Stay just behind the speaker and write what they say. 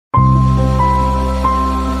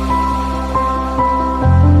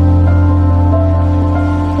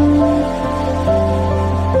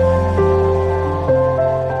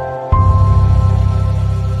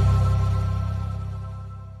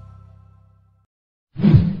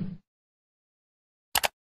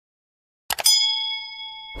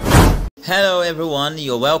Hello everyone,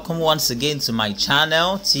 you're welcome once again to my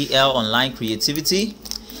channel TL Online Creativity.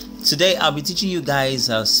 Today I'll be teaching you guys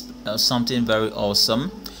something very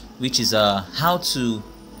awesome, which is how to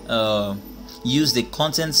use the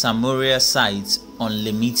Content Samouraia site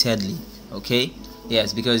unlimitedly. Okay,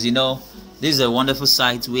 yes, because you know this is a wonderful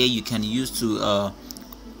site where you can use to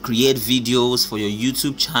create videos for your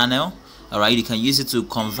YouTube channel. Alright, you can use it to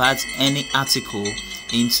convert any article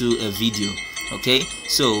into a video. Okay,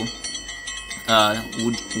 so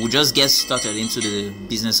we'll just get started into the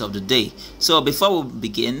business of the day. So before we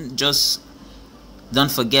begin, just don't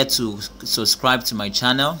forget to subscribe to my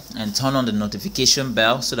channel and turn on the notification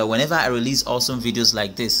bell so that whenever I release awesome videos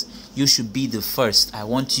like this, you should be the first. I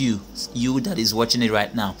want you that is watching it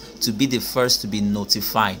right now, to be the first to be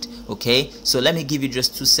notified. Okay, so let me give you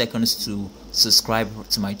just 2 seconds to subscribe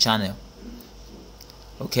to my channel.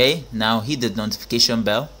 Okay, now hit the notification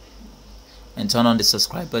bell and turn on the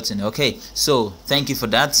subscribe button. Okay, so thank you for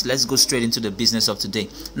that. Let's go straight into the business of today.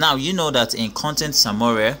 Now you know that in Content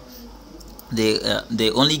Samouraia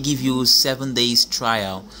they only give you 7 days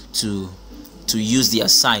trial to use their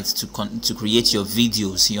site to create your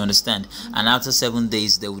videos, you understand, and after 7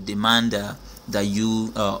 days they will demand that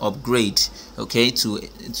you upgrade, okay, to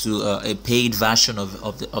a paid version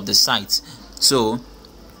of the site. So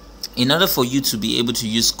in order for you to be able to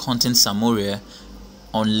use Content Samouraia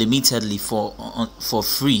unlimitedly for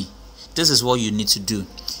free, this is what you need to do.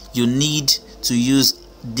 You need to use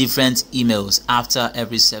different emails after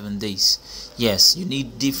every 7 days. Yes, you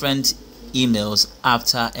need different emails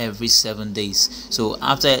after every 7 days. So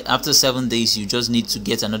after 7 days, you just need to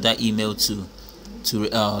get another email to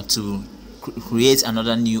create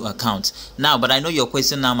another new account. Now, but I know your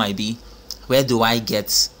question now might be, where do I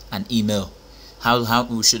get an email? How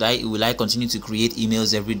will I continue to create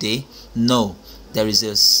emails every day? No, there is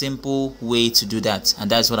a simple way to do that, and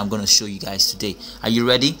that's what I'm going to show you guys today. Are you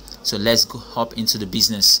ready? So let's go hop into the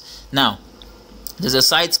business. Now there's a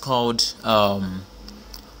site called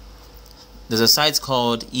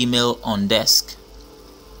Email on Deck.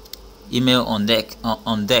 Email on Deck.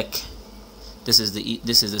 This is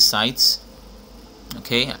the site.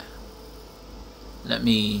 Okay, let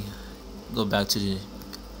me go back to the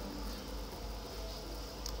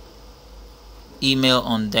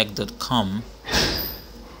emailondeck.com.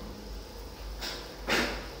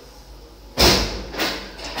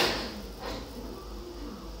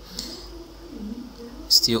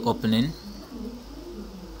 Still opening.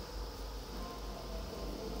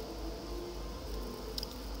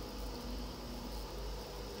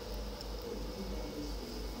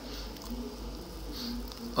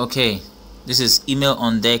 Okay, this is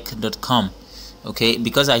emailondeck.com. okay,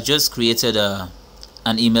 because I just created an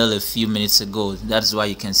email a few minutes ago, that's why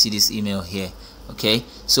you can see this email here. Okay,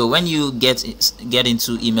 so when you get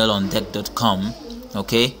into emailondeck.com,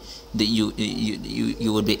 okay,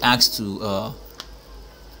 you would be asked to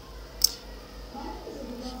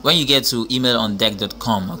when you get to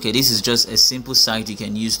emailondeck.com, okay, this is just a simple site you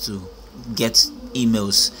can use to get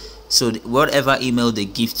emails. So whatever email they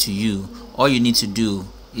give to you, all you need to do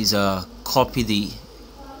is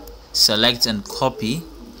select and copy.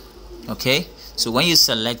 Okay, so when you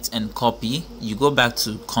select and copy, you go back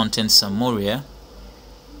to Content Samouraia,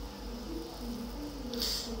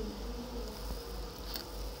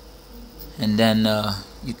 and then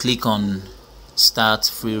you click on Start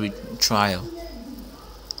Free Trial.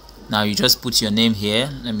 Now you just put your name here.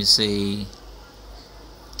 Let me say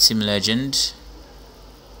Team Legend,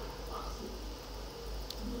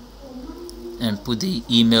 and put the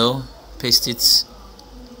email, paste it,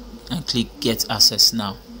 and click Get Access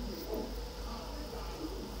Now.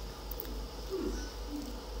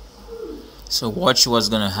 So watch what's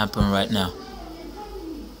gonna happen right now.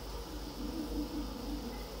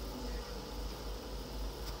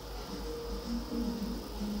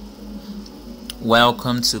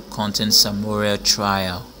 Welcome to Content Samouraia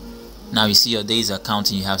trial. Now you see your days are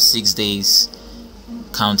counting. You have 6 days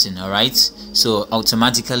counting. All right, so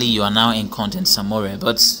automatically you are now in Content Samouraia.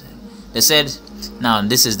 But they said, now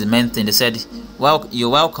this is the main thing, they said, well, you're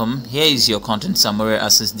welcome, here is your Content Samouraia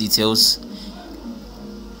access details.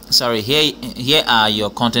 Sorry, here are your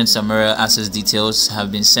Content Samouraia access details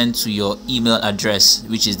have been sent to your email address,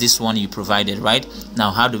 which is this one you provided. Right now,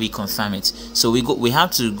 how do we confirm it? So we have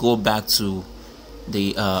to go back to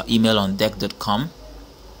the emailondeck.com.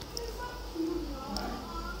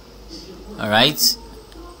 all right,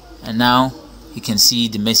 and now you can see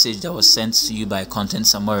the message that was sent to you by Content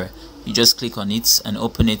Samouraia. You just click on it and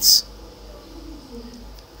open it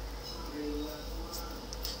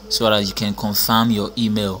so that you can confirm your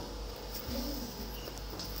email.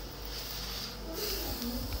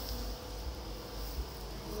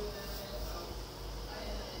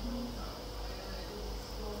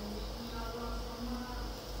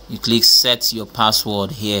 click set your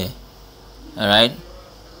password here. All right,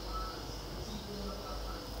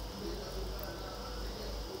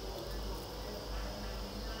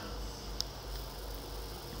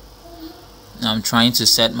 now I'm trying to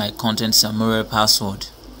set my Content Samurai password.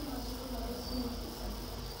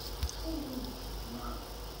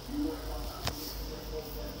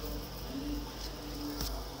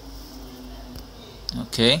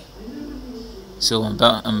 Okay, so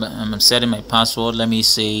I'm setting my password. Let me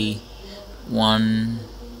say 1.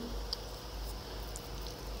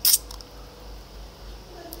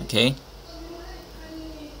 Okay,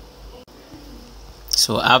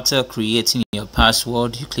 so after creating your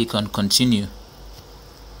password, you click on continue.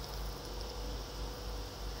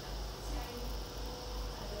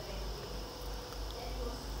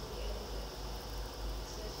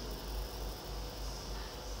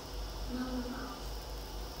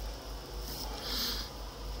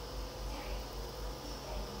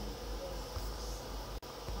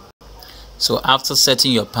 So after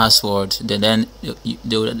setting your password, they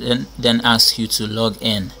will then ask you to log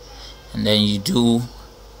in, and then you do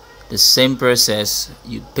the same process.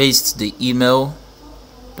 You paste the email,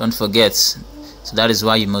 don't forget. So that is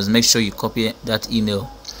why you must make sure you copy that email.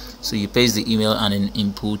 So you paste the email and then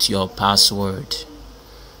input your password.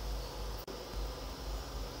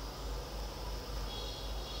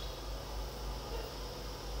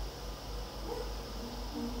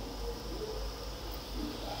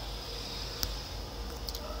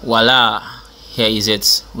 Voila, here is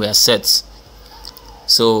it. We are set.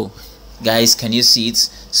 So guys, can you see it?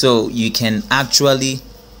 So you can actually,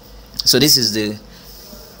 so this is the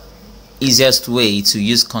easiest way to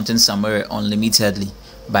use Content Samurai unlimitedly,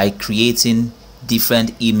 by creating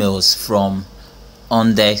different emails from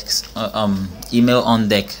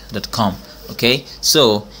emailondeck.com. okay,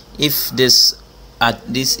 so if this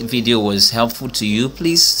video was helpful to you,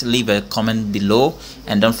 please leave a comment below,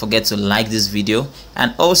 and don't forget to like this video,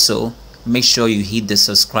 and also make sure you hit the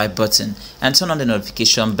subscribe button and turn on the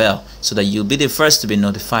notification bell so that you'll be the first to be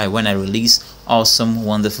notified when I release awesome,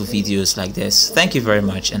 wonderful videos like this. Thank you very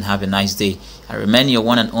much and have a nice day. I remain your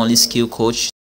one and only skill coach,